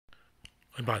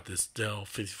I bought this Dell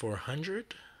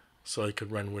 5400 so I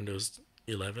could run Windows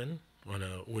 11 on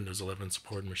a Windows 11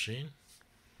 supported machine.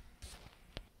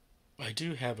 I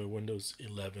do have a Windows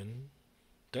 11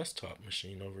 desktop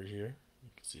machine over here. You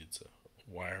can see it's a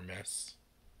wire mess.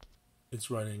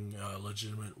 It's running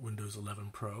legitimate Windows 11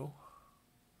 Pro,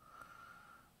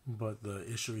 but the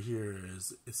issue here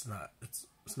is it's not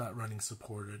running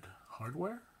supported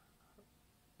hardware.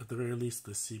 At the very least,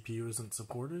 the CPU isn't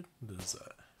supported. There's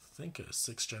I think a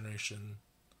 6th generation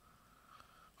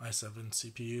i7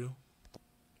 CPU.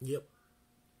 Yep,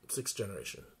 6th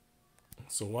generation.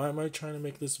 So why am I trying to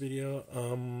make this video?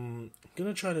 I'm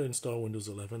gonna try to install Windows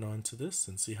 11 onto this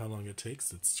and see how long it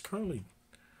takes. It's currently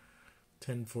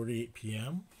 10:48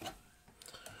 p.m.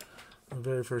 The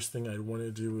very first thing I want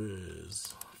to do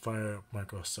is fire up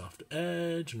Microsoft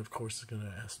Edge, and of course it's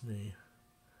gonna ask me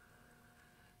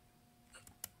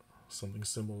something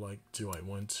simple like, do I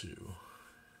want to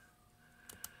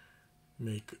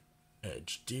make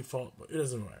Edge default? But it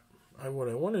doesn't matter. What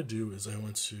I want to do is I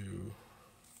want to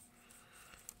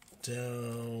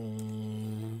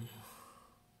download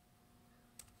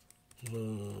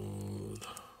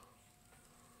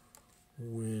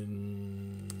Windows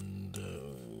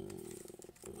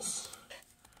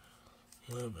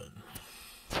 11.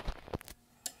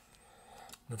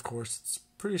 And of course, it's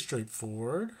pretty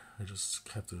straightforward. I just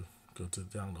have to go to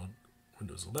the download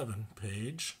Windows 11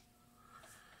 page.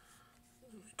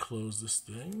 Close this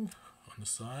thing on the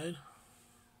side.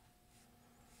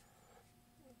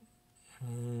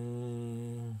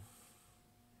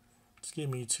 It's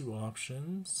giving me two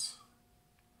options.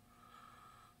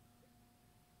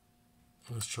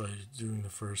 Let's try doing the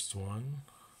first one.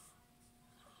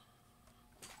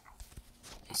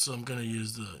 So I'm going to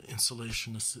use the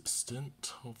installation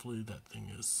assistant. Hopefully that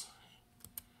thing is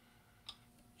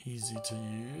easy to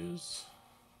use.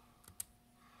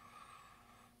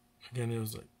 Again, it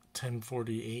was like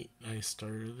 10:48 I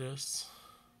started this.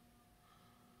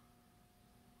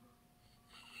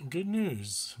 Good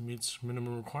news, meets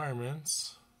minimum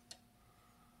requirements.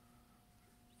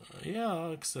 Yeah,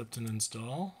 I'll accept and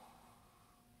install.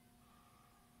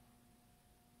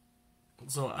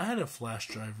 So I had a flash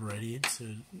drive ready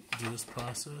to do this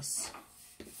process.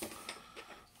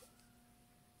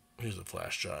 Here's a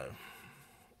flash drive.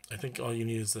 I think all you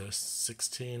need is a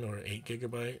 16 or 8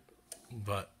 gigabyte,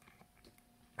 but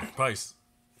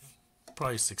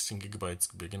probably 16 gigabytes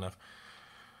big enough.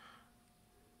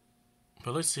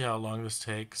 But let's see how long this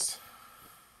takes.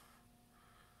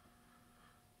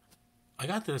 I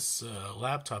got this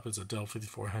laptop. It's a Dell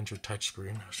 5400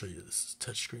 touchscreen. I'll show you this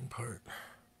touchscreen part.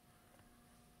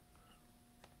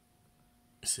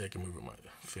 See, I can move with my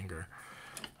finger.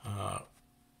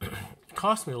 It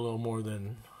cost me a little more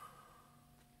than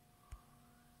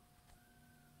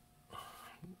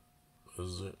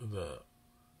the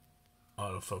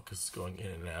autofocus going in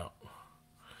and out.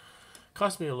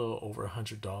 Cost me a little over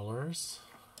 $100,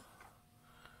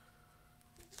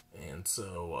 and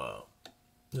so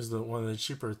this is one of the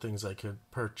cheaper things I could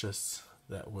purchase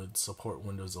that would support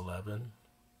Windows 11.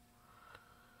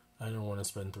 I don't want to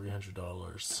spend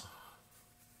 $300.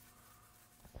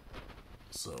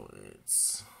 So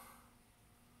it's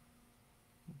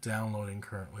downloading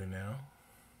currently now.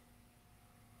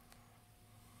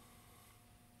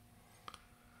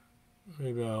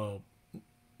 Maybe I'll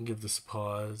give this a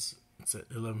pause. It's at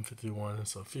 11:51,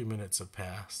 so a few minutes have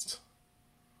passed.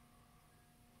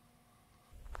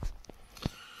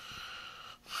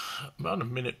 About a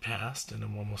minute passed, and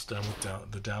I'm almost done with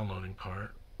the downloading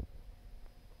part.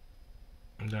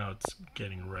 Now it's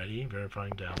getting ready,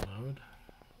 verifying download.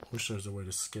 Wish there was a way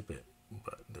to skip it,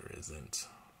 but there isn't.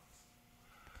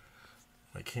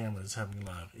 My camera is having a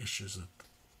lot of issues with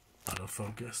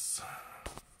autofocus.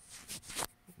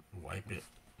 Wipe it,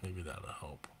 maybe that'll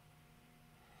help.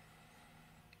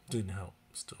 Didn't help,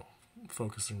 still.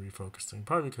 Focusing, refocusing,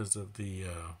 probably because of the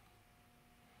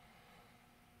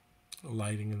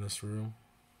lighting in this room.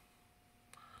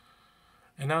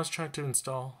 And now it's trying to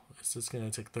install. It's just going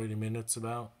to take 30 minutes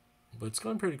about. But it's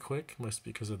going pretty quick, must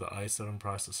be because of the i7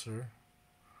 processor.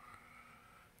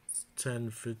 It's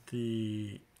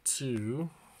 10:52.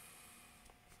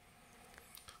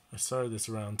 I started this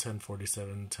around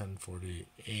 10:47,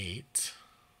 10:48.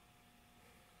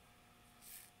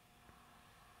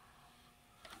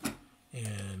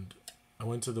 And I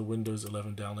went to the Windows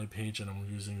 11 download page, and I'm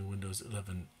using Windows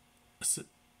 11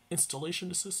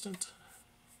 installation assistant.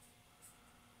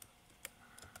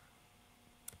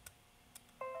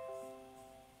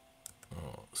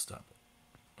 Oh, stop it.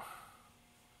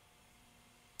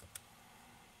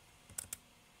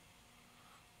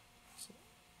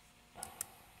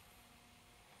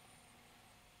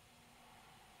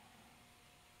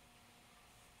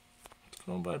 It's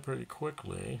going by pretty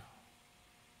quickly.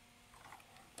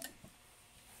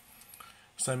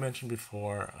 As I mentioned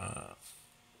before,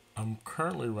 I'm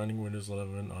currently running Windows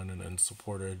 11 on an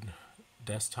unsupported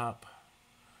desktop.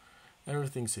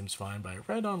 Everything seems fine, but I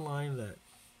read online that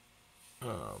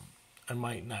I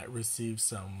might not receive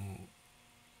some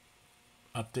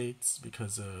updates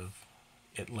because of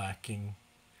it lacking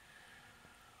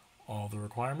all the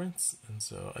requirements, and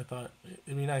so I thought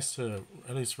it'd be nice to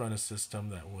at least run a system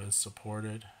that was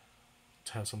supported,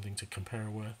 to have something to compare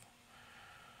with.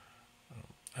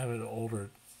 I have an older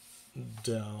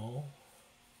Dell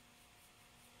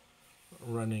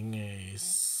running a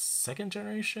second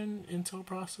generation Intel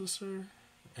processor,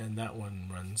 and that one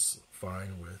runs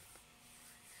fine with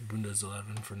Windows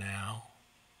 11 for now.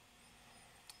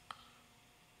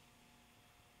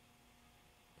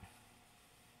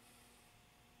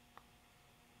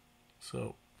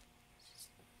 So,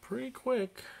 pretty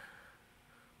quick.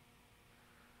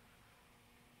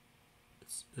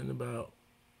 It's been about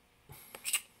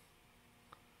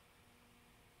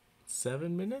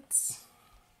 7 minutes.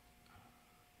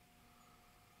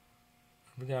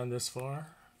 We've gotten this far.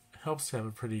 It helps to have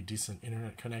a pretty decent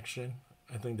internet connection.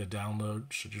 I think the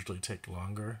download should usually take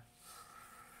longer.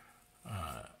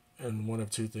 And one of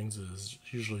two things is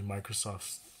usually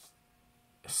Microsoft's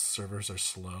servers are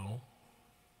slow.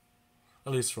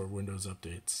 At least for Windows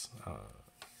updates.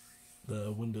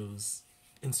 The Windows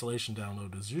installation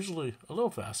download is usually a little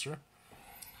faster.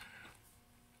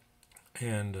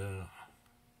 And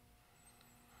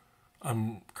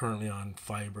I'm currently on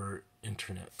fiber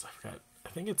internet. I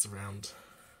think it's around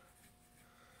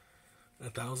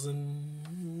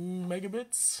 1,000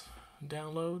 megabits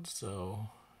download, so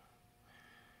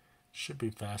should be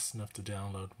fast enough to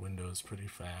download Windows pretty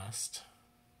fast.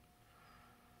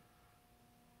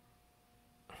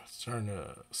 Starting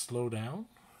to slow down.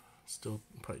 Still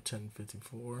probably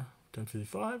 1054,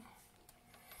 1055.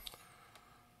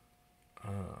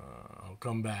 I'll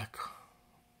come back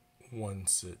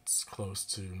once it's close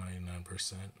to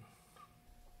 99%.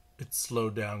 It's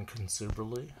slowed down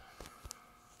considerably.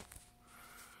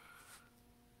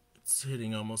 It's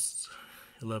hitting almost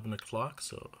 11 o'clock,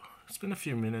 so it's been a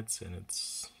few minutes and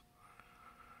it's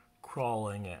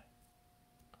crawling at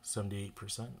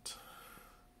 78%.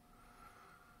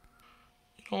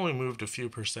 It only moved a few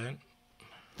percent,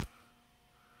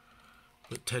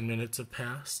 but 10 minutes have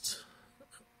passed.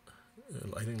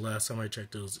 I think last time I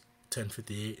checked it was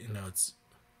 10:58, and now it's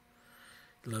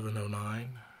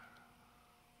 11:09.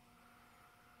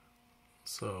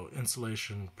 So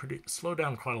installation pretty slowed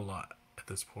down quite a lot at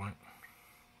this point.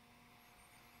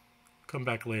 Come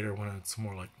back later when it's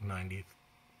more like 90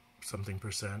 something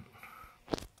percent.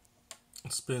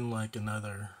 It's been like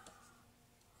another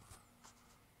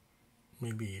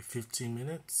maybe 15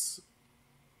 minutes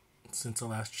since I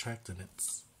last checked, and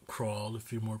it's crawled a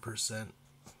few more percent.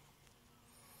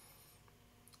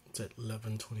 It's at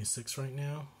 11:26 right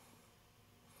now.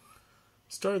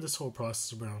 Started this whole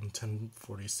process around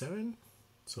 10:47,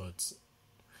 so it's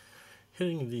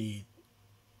hitting the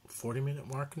 40-minute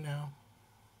mark now.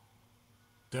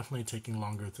 Definitely taking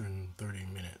longer than 30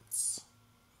 minutes.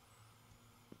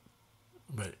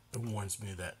 But it warns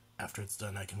me that after it's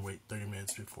done, I can wait 30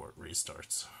 minutes before it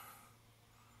restarts.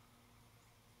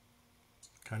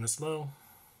 Kind of slow.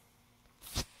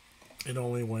 It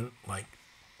only went like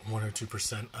 1 or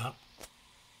 2% up.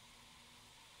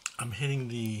 I'm hitting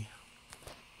the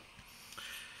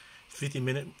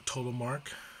 50-minute total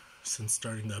mark since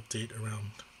starting the update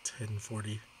around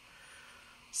 10:47,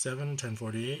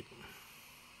 10:48.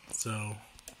 So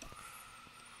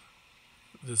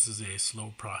this is a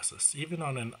slow process, even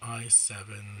on an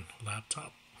i7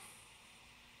 laptop,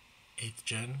 8th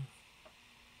gen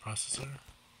processor.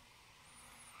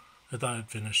 I thought I'd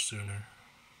finish sooner.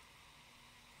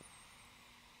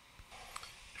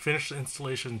 Finished the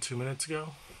installation 2 minutes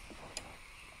ago,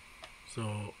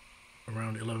 so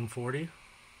around 11:40.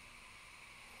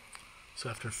 So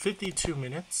after 52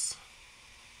 minutes,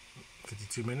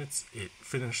 it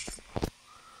finished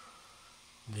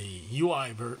the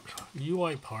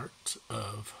UI part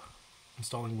of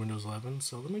installing Windows 11.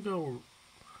 So let me go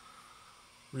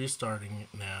restarting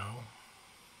it now.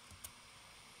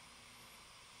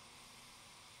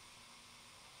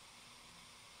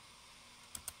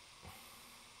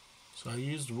 So I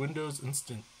used Windows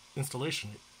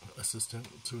Installation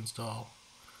Assistant to install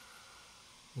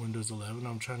Windows 11.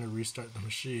 I'm trying to restart the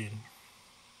machine.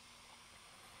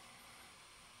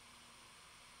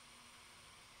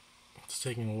 It's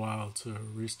taking a while to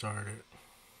restart it.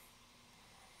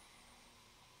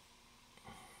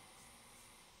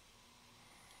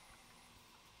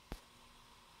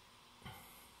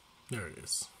 There it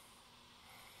is.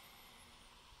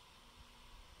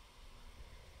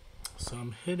 So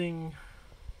I'm hitting,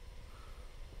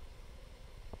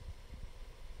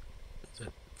 is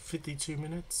it 52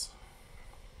 minutes?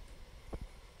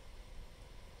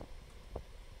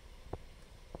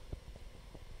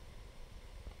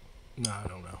 No, I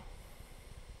don't know.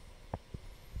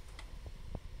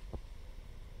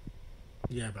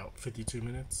 Yeah, about 52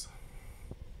 minutes.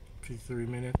 53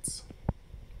 minutes.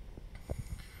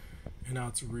 And now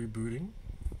it's rebooting.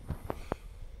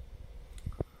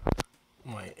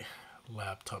 My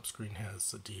laptop screen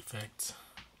has a defect.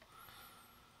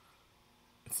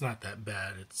 It's not that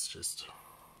bad, it's just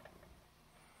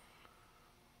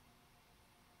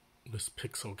this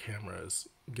Pixel camera is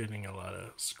getting a lot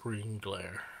of screen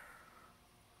glare.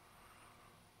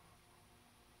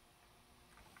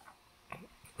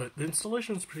 But the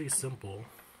installation is pretty simple.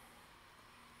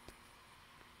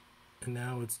 And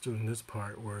now it's doing this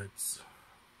part where it's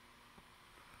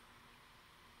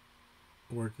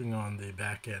working on the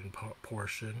back end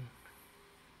portion.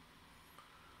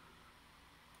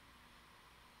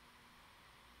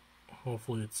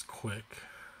 Hopefully it's quick.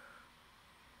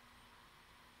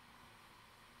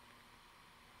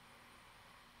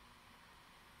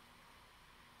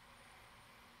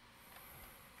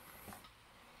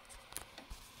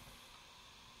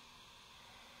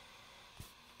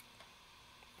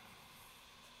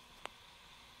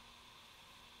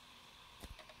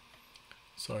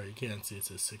 Sorry, you can't see it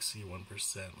says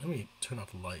 61%. Let me turn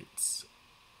off lights.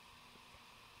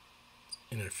 It's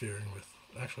interfering with,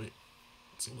 actually,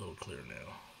 it's a little clear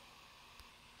now.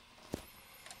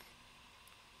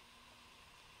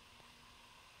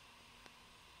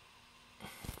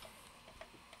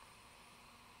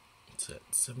 It's at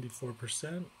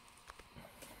 74%.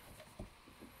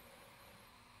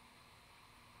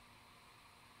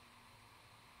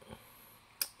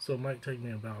 So it might take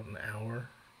me about an hour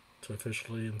to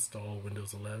officially install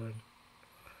Windows 11.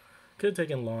 Could have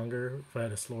taken longer if I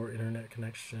had a slower internet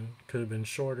connection. Could have been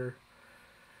shorter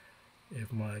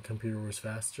if my computer was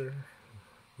faster.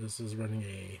 This is running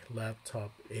a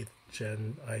laptop 8th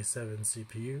gen i7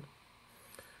 CPU,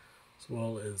 as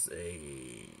well as a,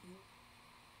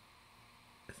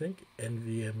 I think,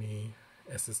 NVMe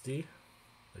SSD.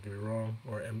 I could be wrong,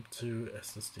 or M2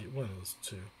 SSD, one of those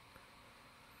two.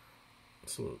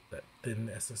 So that thin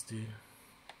SSD.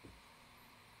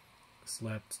 This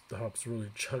laptop's really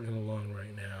chugging along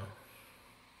right now.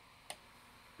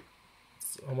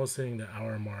 It's almost hitting the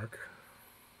hour mark.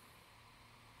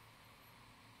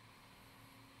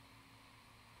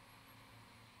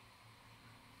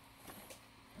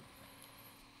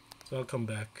 So I'll come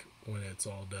back when it's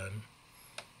all done.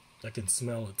 I can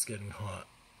smell it's getting hot.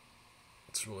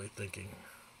 It's really thinking.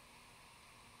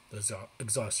 The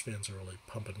exhaust fans are really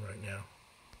pumping right now.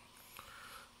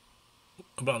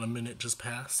 About a minute just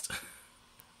passed.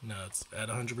 Now it's at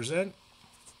 100%.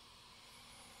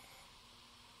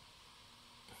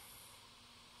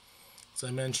 As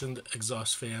I mentioned,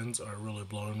 exhaust fans are really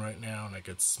blowing right now, and I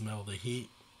could smell the heat.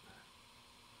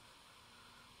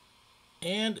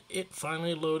 And it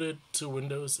finally loaded to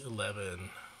Windows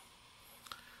 11.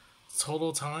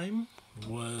 Total time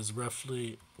was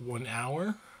roughly 1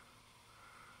 hour.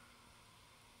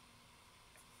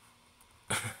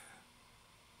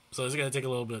 So it's going to take a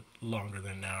little bit longer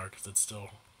than an hour because it's still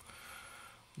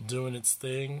doing its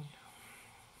thing.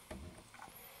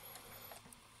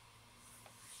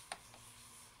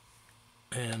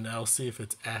 And I'll see if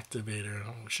it's activated.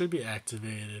 It should be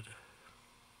activated.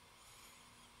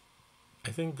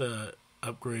 I think the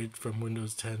upgrade from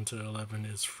Windows 10 to 11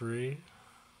 is free.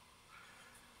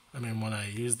 I mean, when I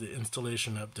used the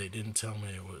installation update, it didn't tell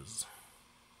me it was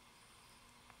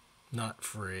not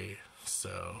free.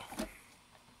 So,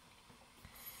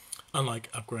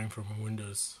 unlike upgrading from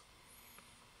Windows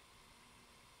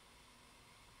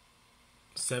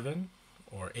 7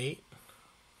 or 8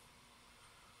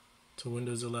 to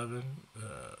Windows 11,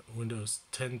 Windows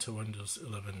 10 to Windows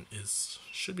 11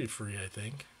 should be free, I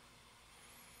think.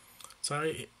 So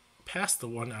I passed the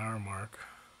 1 hour mark.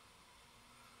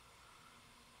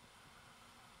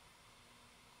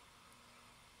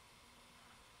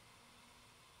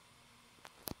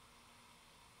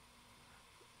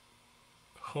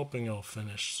 Hoping it'll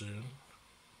finish soon.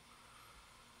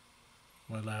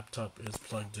 My laptop is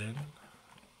plugged in.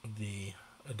 The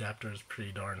adapter is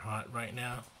pretty darn hot right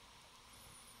now.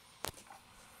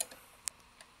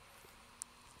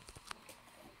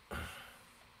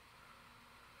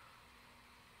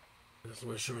 Just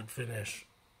wish it would finish.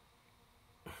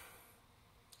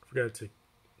 Forgot to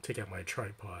take out my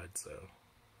tripod, so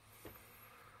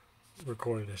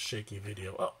recording this shaky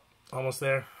video. Oh, almost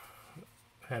there.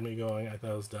 had me going. I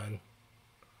thought I was done.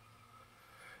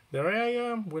 There I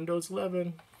am, Windows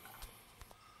 11.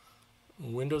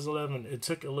 Windows 11. It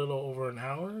took a little over an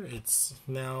hour. It's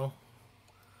now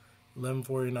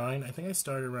 11:49. I think I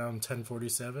started around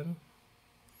 10:47,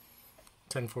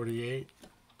 10:48,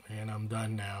 and I'm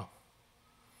done now.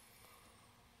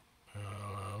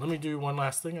 Let me do one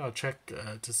last thing. I'll check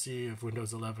to see if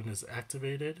Windows 11 is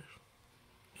activated.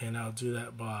 And I'll do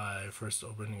that by first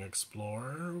opening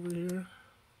Explorer over here.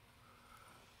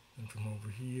 And from over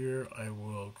here, I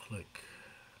will click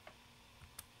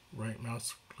right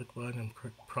mouse click button and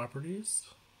click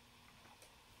Properties.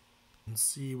 And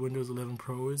see Windows 11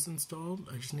 Pro is installed.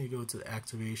 I just need to go to the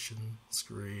activation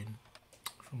screen.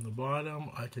 From the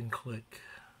bottom, I can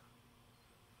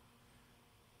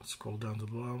scroll down to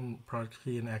the bottom, product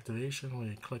key and activation. When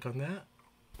you click on that,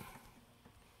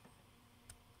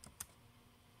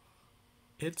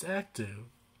 it's active.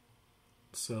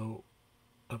 So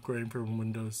upgrading from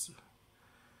Windows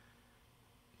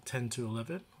 10 to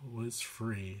 11 was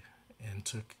free and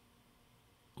took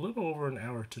a little over an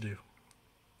hour to do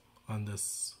on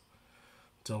this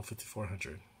Dell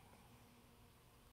 5400.